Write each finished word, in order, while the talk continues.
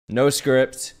No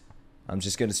script. I'm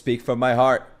just gonna speak from my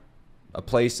heart. A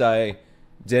place I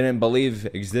didn't believe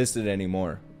existed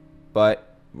anymore.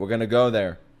 But we're gonna go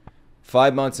there.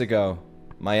 5 months ago,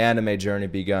 my anime journey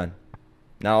begun.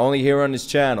 Not only here on this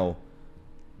channel,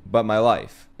 but my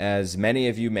life. As many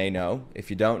of you may know, if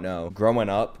you don't know, growing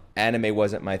up, anime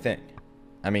wasn't my thing.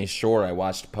 I mean, sure, I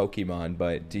watched Pokemon,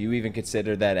 but do you even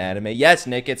consider that anime? Yes,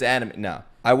 Nick, it's anime. No.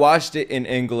 I watched it in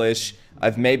English.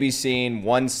 I've maybe seen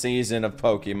one season of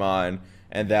Pokemon,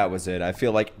 and that was it. I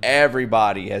feel like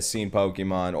everybody has seen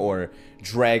Pokemon or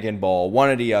Dragon Ball, one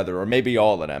or the other, or maybe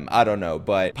all of them. I don't know,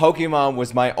 but Pokemon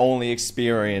was my only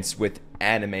experience with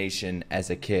animation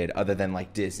as a kid, other than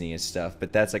like Disney and stuff,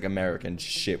 but that's like American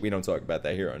shit. We don't talk about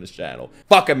that here on this channel.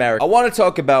 Fuck America. I want to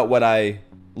talk about what I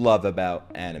love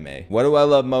about anime. What do I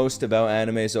love most about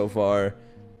anime so far?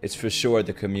 It's for sure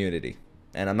the community.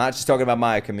 And I'm not just talking about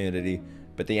my community,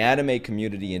 but the anime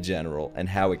community in general and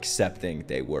how accepting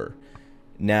they were.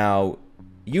 Now,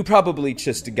 you probably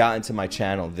just got into my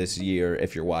channel this year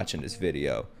if you're watching this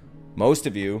video. Most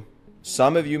of you,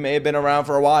 some of you may have been around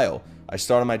for a while. I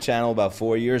started my channel about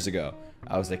 4 years ago.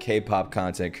 I was a K-pop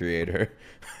content creator.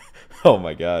 Oh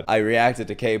my god. I reacted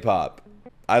to K-pop.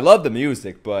 I love the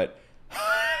music, but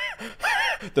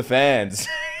the fans.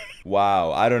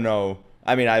 Wow, I don't know.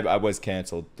 I mean, I was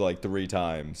canceled like 3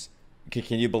 times.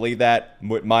 Can you believe that?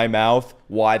 With my mouth,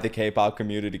 why the K-pop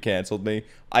community canceled me?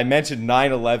 I mentioned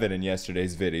 9/11 in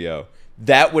yesterday's video.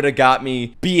 That would have got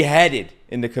me beheaded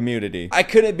in the community. I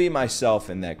couldn't be myself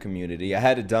in that community. I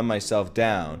had to dumb myself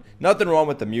down. Nothing wrong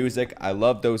with the music. I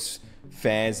love those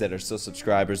fans that are still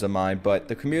subscribers of mine, but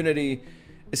the community,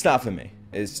 it's not for me.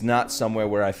 It's not somewhere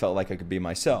where I felt like I could be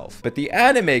myself. But the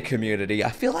anime community, I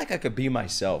feel like I could be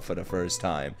myself for the first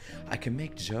time. I could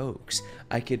make jokes.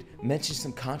 I could mention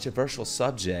some controversial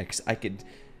subjects. I could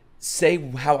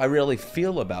say how I really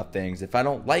feel about things if I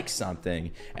don't like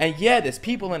something. And yeah, there's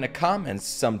people in the comments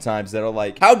sometimes that are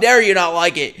like, how dare you not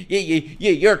like it?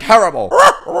 You're terrible.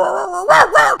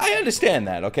 I understand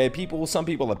that, okay? Some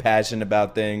people are passionate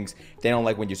about things. They don't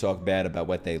like when you talk bad about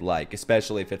what they like,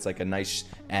 especially if it's like a nice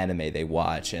anime they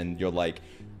watch and you're like,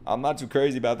 I'm not too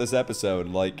crazy about this episode.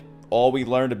 Like, all we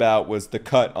learned about was the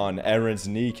cut on Eren's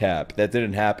kneecap. That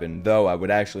didn't happen, though I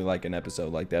would actually like an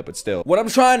episode like that, but still. What I'm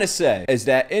trying to say is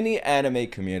that in the anime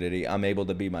community, I'm able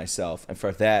to be myself. And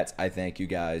for that, I thank you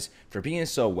guys for being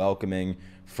so welcoming,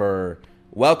 for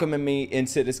welcoming me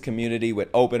into this community with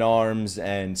open arms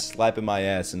and slapping my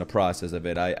ass in the process of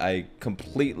it. I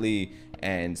completely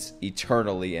and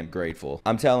eternally am grateful.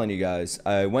 I'm telling you guys,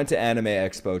 I went to Anime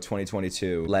Expo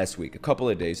 2022 last week, a couple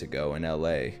of days ago in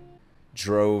LA.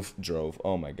 Drove,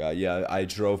 oh my god, yeah, I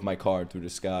drove my car through the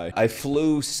sky. I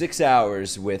flew 6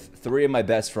 hours with 3 of my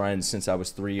best friends since I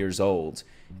was 3 years old,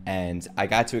 and I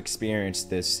got to experience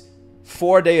this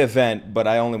 4-day event, but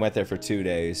I only went there for 2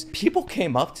 days. People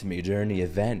came up to me during the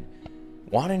event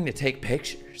wanting to take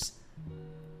pictures,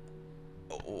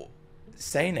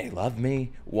 saying they love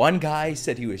me. One guy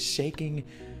said he was shaking.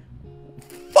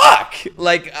 Fuck!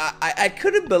 Like, I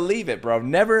couldn't believe it, bro.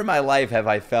 Never in my life have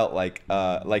I felt like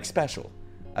special.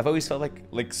 I've always felt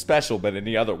like special, but in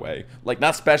the other way. Like,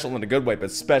 not special in a good way, but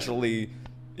specially,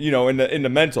 you know, in the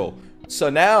mental. So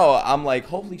now I'm like,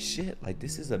 holy shit, like,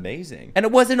 this is amazing. And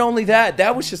it wasn't only that.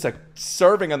 That was just a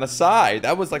serving on the side.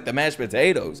 That was like the mashed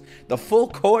potatoes. The full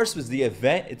course was the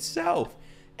event itself.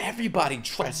 Everybody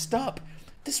dressed up.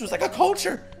 This was like a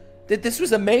culture. This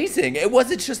was amazing. It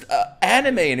wasn't just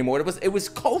anime anymore. It was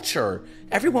culture.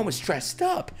 Everyone was dressed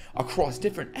up across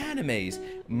different animes,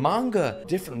 manga,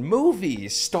 different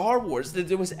movies, Star Wars.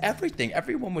 There was everything.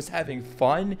 Everyone was having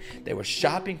fun. They were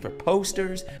shopping for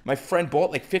posters. My friend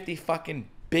bought like 50 fucking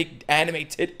big anime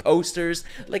tit posters.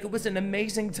 Like, it was an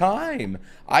amazing time.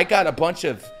 I got a bunch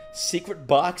of secret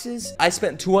boxes. I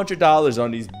spent $200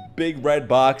 on these big red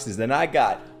boxes, and I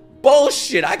got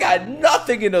bullshit. I got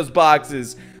nothing in those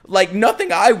boxes. Like,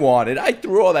 nothing I wanted. I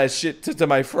threw all that shit to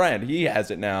my friend. He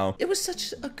has it now. It was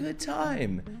such a good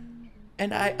time.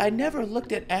 And I never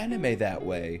looked at anime that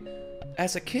way.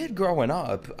 As a kid growing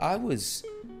up, I was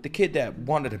the kid that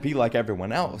wanted to be like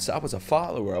everyone else. I was a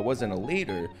follower. I wasn't a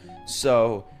leader.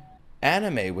 So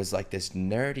anime was like this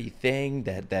nerdy thing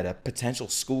that a potential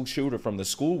school shooter from the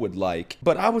school would like.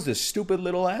 But I was a stupid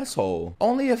little asshole.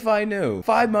 Only if I knew.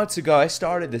 5 months ago, I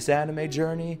started this anime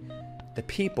journey. The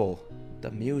people,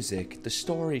 the music, the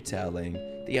storytelling,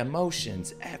 the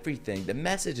emotions, everything, the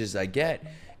messages I get,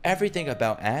 everything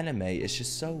about anime is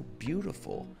just so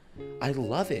beautiful. I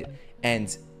love it.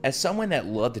 And as someone that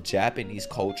loved Japanese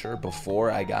culture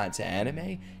before I got into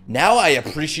anime, now I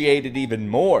appreciate it even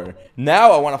more.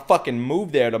 Now I want to fucking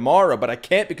move there tomorrow, but I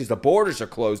can't because the borders are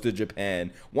closed to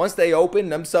Japan. Once they open,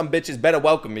 them some bitches better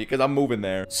welcome me because I'm moving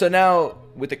there. So now,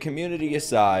 with the community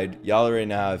aside, y'all already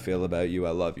know how I feel about you.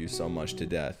 I love you so much to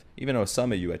death. Even though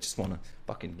some of you, I just want to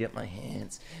fucking get my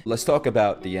hands. Let's talk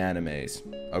about the animes,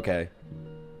 okay?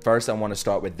 First, I want to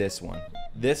start with this one.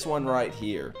 This one right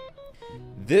here.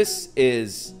 This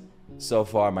is, so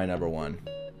far, my number one.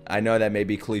 I know that may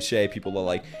be cliche. People are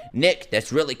like, Nick,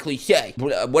 that's really cliche.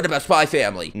 What about Spy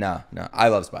Family? No, I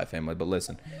love Spy Family, but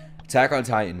listen. Attack on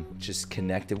Titan just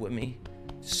connected with me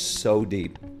so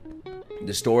deep.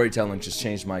 The storytelling just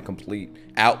changed my complete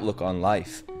outlook on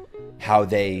life. How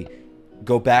they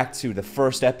go back to the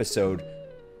first episode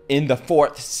in the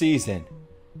 4th season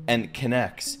and it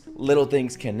connects. Little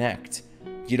things connect.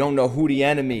 You don't know who the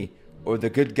enemy or the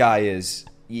good guy is.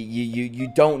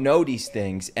 You don't know these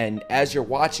things, and as you're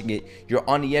watching it, you're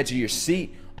on the edge of your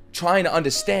seat trying to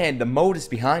understand the motives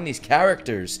behind these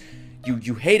characters.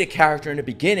 You hate a character in the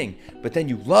beginning, but then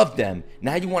you love them.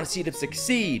 Now you want to see them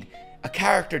succeed. A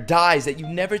character dies that you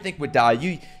never think would die.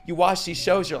 You watch these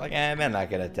shows, you're like, man, I'm not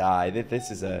gonna die.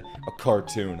 This is a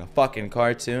cartoon, a fucking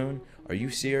cartoon. Are you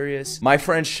serious? My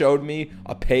friend showed me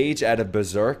a page out of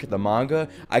Berserk, the manga.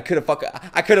 I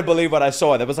couldn't believe what I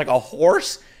saw. There was like a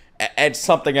horse and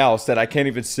something else that I can't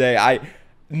even say. I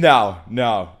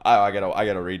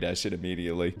gotta read that shit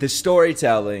immediately. The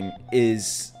storytelling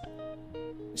is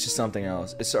just something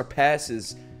else. It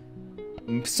surpasses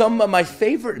some of my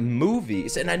favorite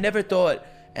movies, and I never thought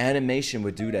animation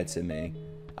would do that to me.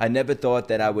 I never thought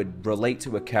that I would relate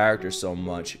to a character so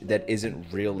much that isn't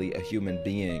really a human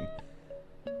being.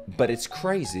 But it's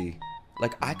crazy.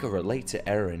 Like, I could relate to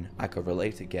Eren, I could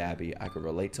relate to Gabby, I could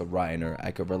relate to Reiner, I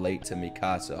could relate to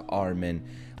Mikasa, Armin,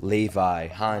 Levi,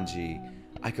 Hanji.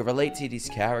 I could relate to these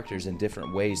characters in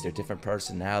different ways, their different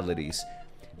personalities.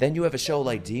 Then you have a show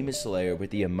like Demon Slayer with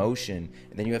the emotion,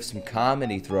 and then you have some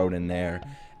comedy thrown in there.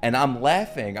 And I'm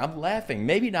laughing,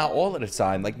 maybe not all of the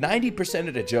time, like 90%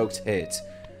 of the jokes hit.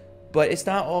 But it's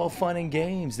not all fun and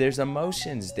games, there's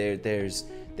emotions,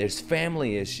 there's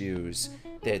family issues.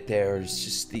 That there's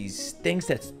just these things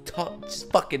that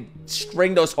just fucking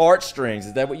string those heartstrings.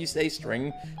 Is that what you say?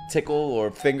 String, tickle, or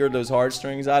finger those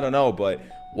heartstrings? I don't know, but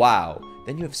wow.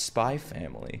 Then you have Spy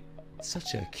Family.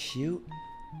 Such a cute,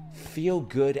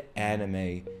 feel-good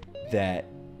anime that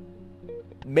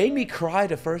made me cry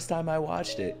the first time I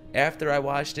watched it. After I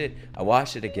watched it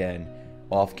again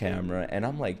off camera, and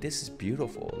I'm like, this is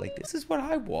beautiful. Like, this is what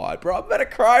I want, bro. I'm gonna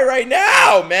cry right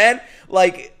now, man.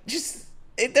 Like, just...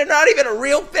 they're not even a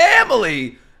real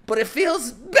family, but it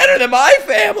feels better than my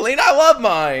family, and I love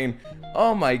mine.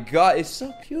 Oh my god, it's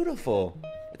so beautiful.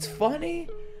 It's funny.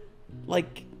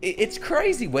 Like, it's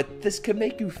crazy what this can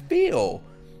make you feel.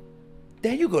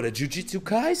 Then you go to Jujutsu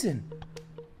Kaisen.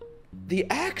 The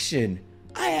action.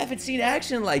 I haven't seen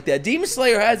action like that. Demon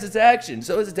Slayer has its action,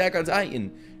 so does Attack on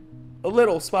Titan. A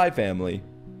little Spy Family.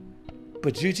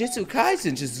 But Jujutsu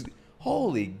Kaisen just,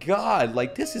 holy god,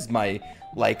 like, this is my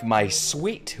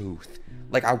sweet tooth.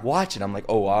 Like, I watch it, I'm like,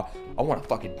 oh, I want to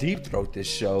fucking deep throat this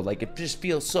show. Like, it just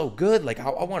feels so good. Like, I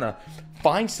want to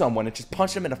find someone and just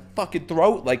punch them in the fucking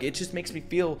throat. Like, it just makes me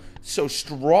feel so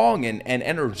strong and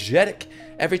energetic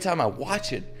every time I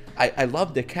watch it. I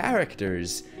love the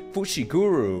characters.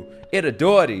 Fushiguro,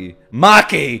 Itadori,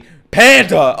 Maki,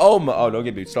 Panda. Oh, don't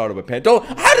get me started with Panda.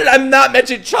 How did I not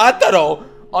mention Chantaro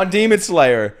on Demon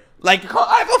Slayer? Like,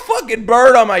 I have a fucking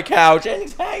bird on my couch, and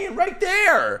he's hanging right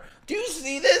there. Do you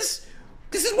see this?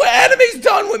 This is what anime's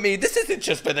done with me. This isn't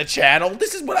just for the channel.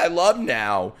 This is what I love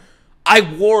now. I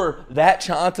wore that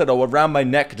Chantaro around my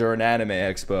neck during Anime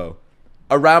Expo.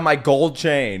 Around my gold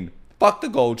chain. Fuck the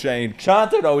gold chain.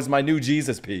 Chantaro is my new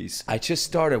Jesus piece. I just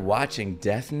started watching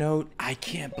Death Note. I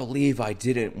can't believe I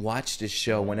didn't watch this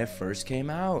show when it first came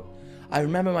out. I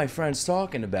remember my friends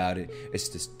talking about it. It's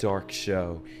this dark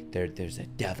show. There's a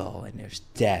devil and there's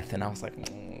death. And I was like,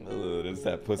 it's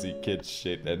that pussy kid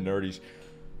shit, that nerdy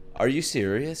Are you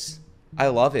serious? I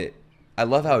love it. I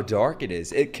love how dark it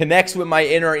is. It connects with my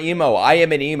inner emo. I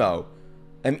am an emo.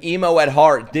 I'm emo at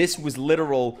heart. This was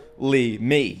literally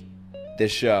me,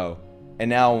 this show. And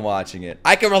now I'm watching it.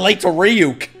 I can relate to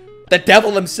Ryuk, the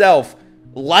devil himself.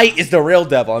 Light is the real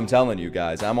devil, I'm telling you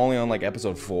guys. I'm only on like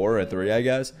episode 4 or 3, I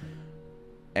guess.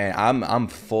 And I'm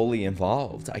fully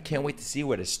involved. I can't wait to see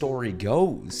where the story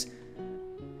goes.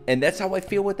 And that's how I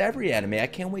feel with every anime. I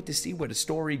can't wait to see where the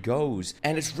story goes.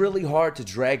 And it's really hard to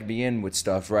drag me in with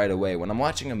stuff right away. When I'm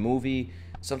watching a movie,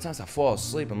 sometimes I fall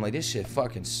asleep. I'm like, this shit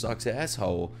fucking sucks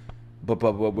asshole. But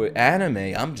with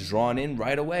anime, I'm drawn in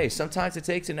right away. Sometimes it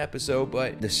takes an episode,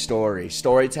 but the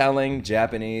storytelling,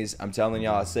 Japanese, I'm telling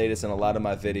y'all, I say this in a lot of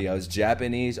my videos,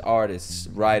 Japanese artists,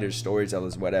 writers,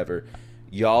 storytellers, whatever,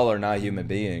 y'all are not human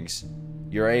beings.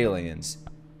 You're aliens.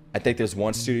 I think there's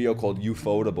one studio called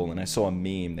Ufotable, and I saw a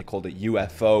meme. They called it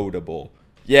UFOtable.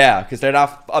 Yeah, because they're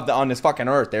not on this fucking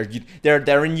Earth. They're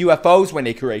in UFOs when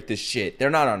they create this shit. They're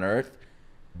not on Earth.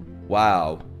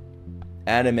 Wow.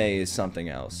 Anime is something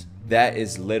else. That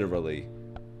is literally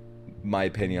my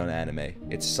opinion on anime.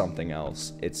 It's something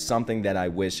else. It's something that I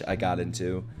wish I got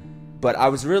into. But I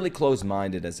was really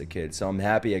closed-minded as a kid, so I'm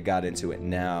happy I got into it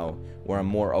now, where I'm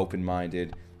more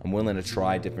open-minded. I'm willing to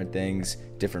try different things,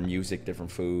 different music,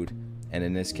 different food, and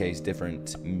in this case,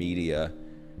 different media.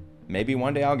 Maybe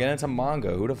one day I'll get into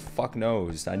manga. Who the fuck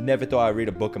knows? I never thought I'd read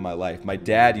a book in my life. My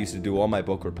dad used to do all my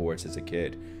book reports as a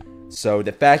kid. So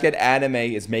the fact that anime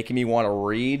is making me want to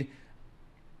read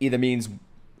either means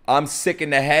I'm sick in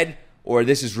the head or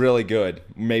this is really good.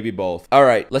 Maybe both. All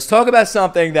right, let's talk about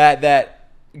something that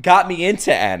got me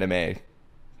into anime.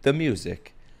 The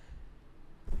music.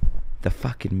 The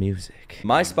fucking music.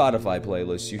 My Spotify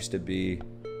playlist used to be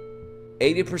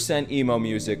 80% emo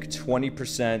music,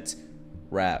 20%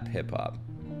 rap, hip-hop.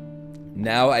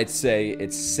 Now I'd say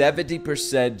it's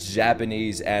 70%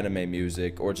 Japanese anime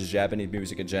music, or just Japanese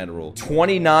music in general.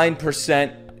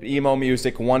 29% emo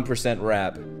music, 1%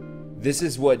 rap. This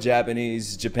is what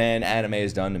Japan anime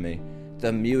has done to me.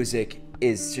 The music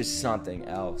is just something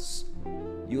else.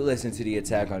 You listen to the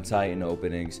Attack on Titan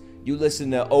openings. You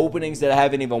listen to openings that I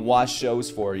haven't even watched shows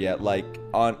for yet, like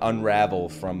Unravel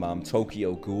from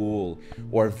Tokyo Ghoul,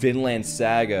 or Vinland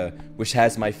Saga, which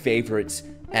has my favorite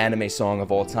anime song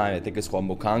of all time. I think it's called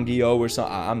Mokangyo or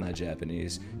something. I'm not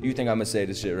Japanese. You think I'm gonna say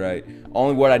this shit right?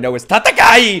 Only word I know is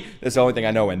Tatakai! That's the only thing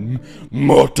I know. And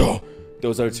Moto.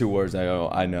 Those are 2 words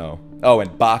I know. Oh,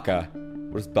 and Baka.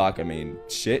 What does Baka mean?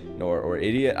 Shit? Or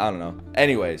idiot? I don't know.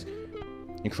 Anyways.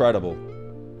 Incredible.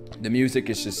 The music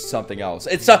is just something else.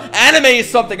 Anime is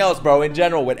something else, bro, in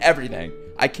general, with everything.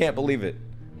 I can't believe it.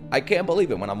 I can't believe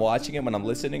it when I'm watching it, when I'm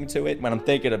listening to it, when I'm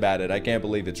thinking about it. I can't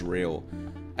believe it's real.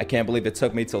 I can't believe it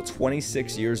took me till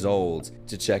 26 years old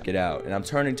to check it out. And I'm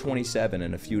turning 27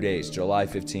 in a few days, July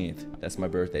 15th. That's my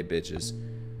birthday, bitches.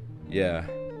 Yeah.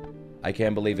 I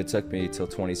can't believe it took me till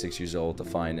 26 years old to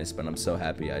find this, but I'm so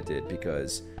happy I did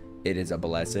because it is a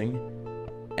blessing.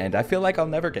 And I feel like I'll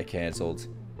never get canceled.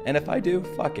 And if I do,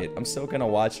 fuck it. I'm still gonna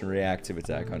watch and react to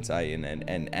Attack on Titan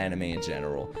and anime in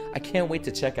general. I can't wait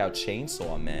to check out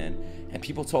Chainsaw Man. And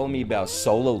people told me about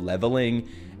Solo Leveling.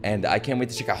 And I can't wait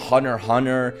to check out Hunter x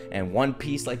Hunter and One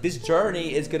Piece. Like, this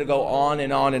journey is gonna go on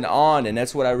and on and on. And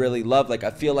that's what I really love. Like,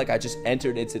 I feel like I just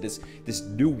entered into this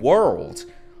new world.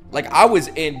 Like, I was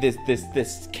in this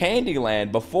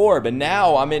Candyland before, but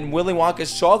now I'm in Willy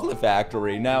Wonka's chocolate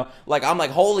factory. Now, like, I'm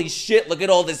like, holy shit, look at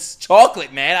all this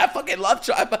chocolate, man. I fucking love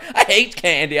chocolate. I hate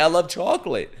candy. I love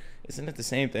chocolate. Isn't it the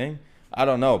same thing? I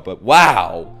don't know, but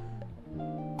wow.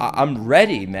 I'm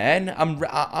ready, man.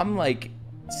 I'm like,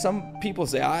 some people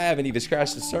say I haven't even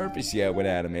scratched the surface yet with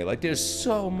anime. Like, there's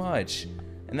so much,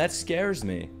 and that scares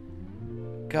me.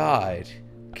 God.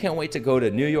 Can't wait to go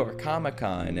to New York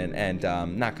Comic-Con and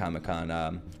not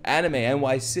Comic-Con, Anime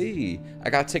NYC. I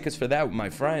got tickets for that with my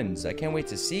friends. I can't wait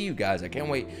to see you guys. I can't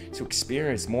wait to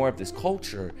experience more of this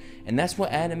culture. And that's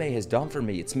what anime has done for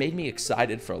me. It's made me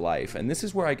excited for life. And this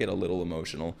is where I get a little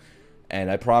emotional.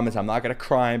 And I promise I'm not going to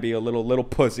cry and be a little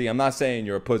pussy. I'm not saying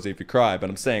you're a pussy if you cry, but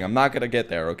I'm saying I'm not going to get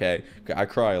there, okay? I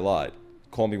cry a lot.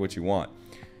 Call me what you want.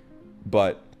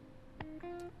 But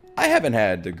I haven't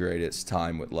had the greatest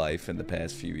time with life in the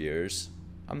past few years.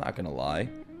 I'm not gonna lie.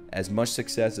 As much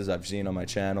success as I've seen on my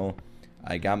channel,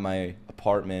 I got my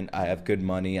apartment, I have good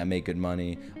money, I make good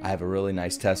money, I have a really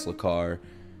nice Tesla car.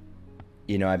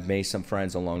 You know, I've made some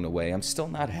friends along the way. I'm still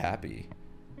not happy.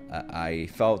 I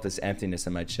felt this emptiness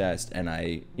in my chest, and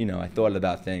I thought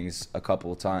about things a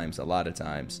couple of times, a lot of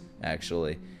times,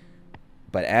 actually.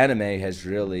 But anime has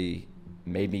really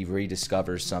made me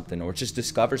rediscover something, or just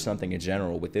discover something in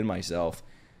general within myself,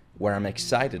 where I'm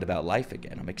excited about life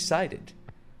again. I'm excited.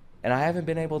 And I haven't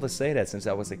been able to say that since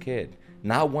I was a kid.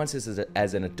 Not once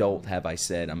as an adult have I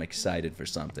said I'm excited for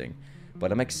something.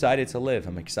 But I'm excited to live.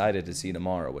 I'm excited to see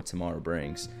tomorrow, what tomorrow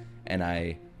brings. And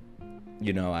I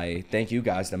thank you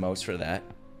guys the most for that.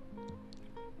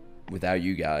 Without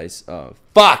you guys,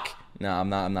 fuck! No, I'm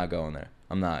not going there.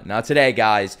 I'm not. Not today,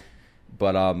 guys.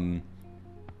 But,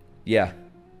 yeah.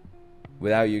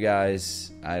 Without you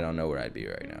guys, I don't know where I'd be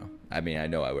right now. I mean, I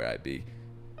know where I'd be.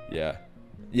 Yeah.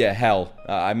 Yeah, hell.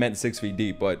 I meant 6 feet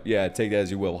deep, but yeah, take that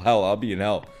as you will. Hell, I'll be in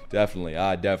hell. Definitely.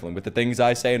 Definitely. With the things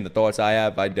I say and the thoughts I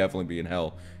have, I'd definitely be in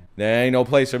hell. There ain't no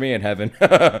place for me in heaven.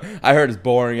 I heard it's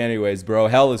boring anyways, bro.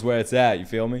 Hell is where it's at, you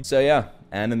feel me? So yeah,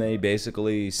 anime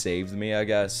basically saved me, I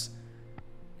guess.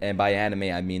 And by anime,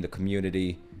 I mean the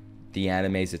community, the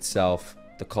animes itself,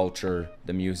 the culture,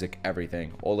 the music,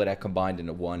 everything. All of that combined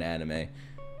into one anime.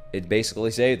 It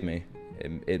basically saved me.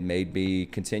 It made me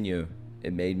continue.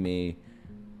 It made me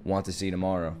want to see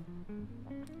tomorrow.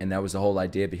 And that was the whole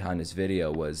idea behind this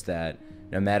video, was that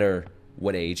no matter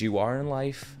what age you are in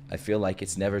life, I feel like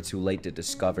it's never too late to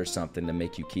discover something to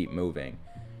make you keep moving.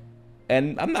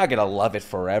 And I'm not gonna love it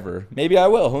forever. Maybe I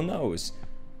will, who knows?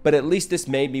 But at least this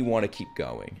made me want to keep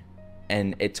going.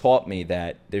 And it taught me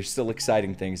that there's still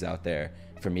exciting things out there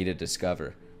for me to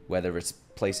discover. Whether it's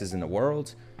places in the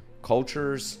world,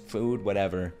 cultures, food,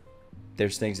 whatever.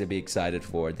 There's things to be excited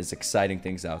for. There's exciting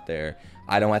things out there.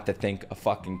 I don't have to think a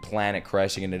fucking planet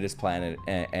crashing into this planet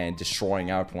and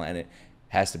destroying our planet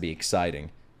has to be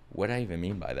exciting. What do I even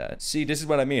mean by that? See, this is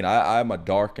what I mean. I'm a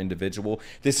dark individual.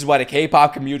 This is why the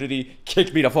K-pop community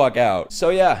kicked me the fuck out. So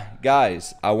yeah,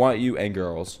 guys, I want you and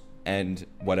girls and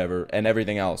whatever and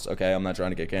everything else, okay? I'm not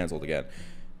trying to get canceled again.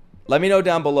 Let me know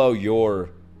down below your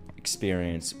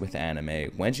experience with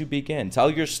anime. When'd you begin? Tell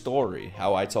your story,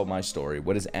 how I told my story.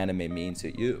 What does anime mean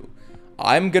to you?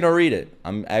 I'm gonna read it.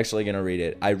 I'm actually gonna read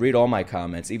it. I read all my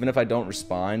comments. Even if I don't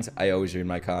respond, I always read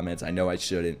my comments. I know I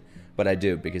shouldn't, but I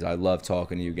do because I love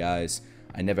talking to you guys.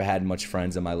 I never had much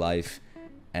friends in my life,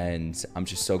 and I'm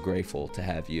just so grateful to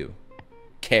have you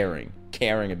caring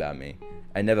about me.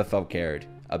 I never felt cared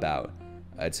about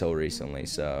until recently,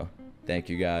 so thank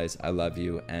you guys. I love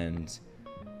you, and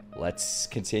let's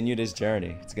continue this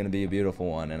journey. It's gonna be a beautiful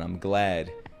one, and I'm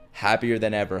glad. Happier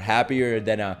than ever. Happier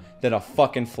than a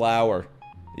fucking flower.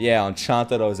 Yeah, on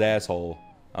Chantaro's asshole.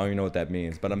 I don't even know what that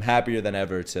means, but I'm happier than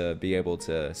ever to be able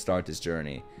to start this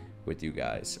journey with you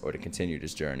guys, or to continue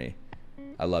this journey.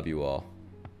 I love you all.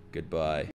 Goodbye.